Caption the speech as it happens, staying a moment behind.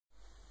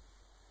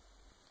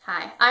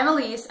Hi, I'm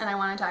Elise and I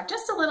want to talk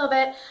just a little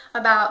bit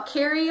about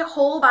Keri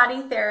Whole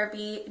Body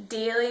Therapy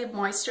Daily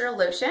Moisture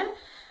Lotion.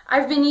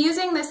 I've been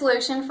using this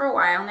lotion for a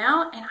while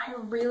now and I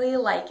really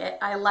like it.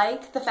 I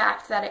like the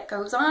fact that it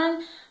goes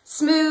on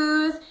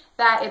smooth,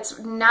 that it's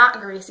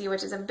not greasy,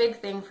 which is a big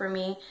thing for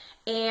me,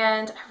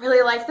 and I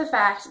really like the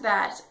fact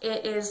that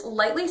it is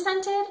lightly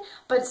scented,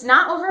 but it's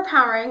not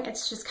overpowering.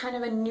 It's just kind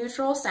of a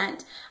neutral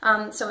scent.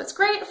 So it's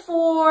great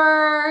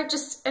for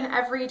just an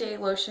everyday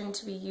lotion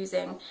to be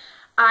using.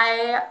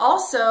 I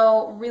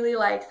also really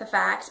like the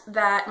fact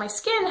that my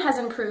skin has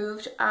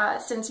improved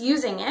since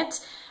using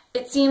it.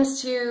 It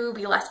seems to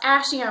be less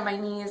ashy on my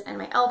knees and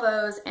my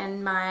elbows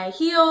and my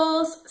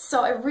heels,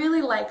 so I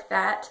really like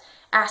that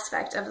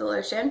aspect of the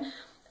lotion.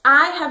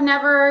 I have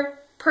never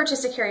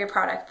purchased a Keri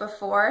product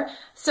before,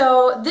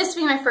 so this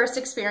being my first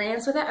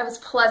experience with it, I was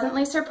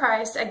pleasantly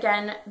surprised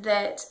again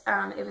that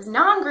it was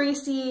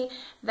non-greasy,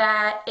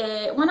 that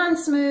it went on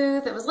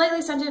smooth, it was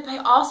lightly scented, but I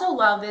also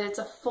love that it's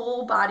a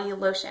full body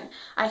lotion.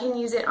 I can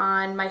use it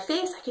on my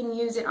face, I can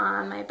use it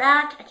on my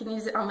back, I can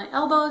use it on my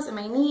elbows and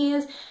my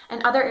knees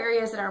and other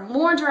areas that are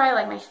more dry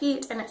like my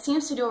feet, and it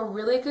seems to do a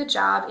really good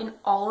job in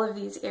all of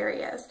these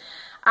areas.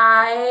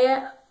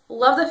 I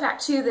love the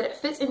fact too that it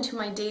fits into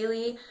my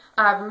daily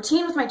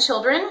routine with my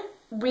children.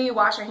 We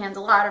wash our hands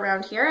a lot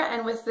around here,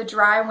 and with the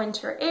dry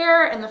winter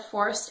air and the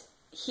forced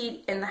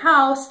heat in the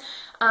house,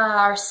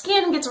 our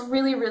skin gets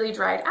really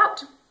dried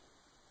out.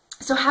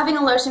 So having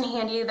a lotion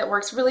handy that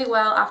works really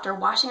well after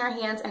washing our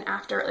hands and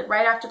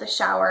right after the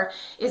shower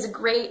is a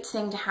great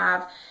thing to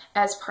have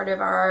as part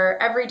of our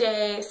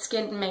everyday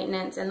skin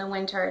maintenance in the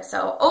winter.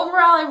 So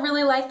overall, I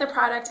really like the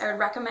product. I would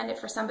recommend it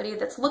for somebody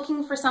that's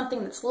looking for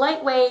something that's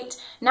lightweight,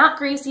 not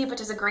greasy, but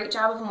does a great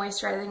job of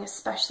moisturizing,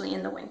 especially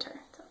in the winter.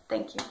 So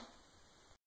thank you.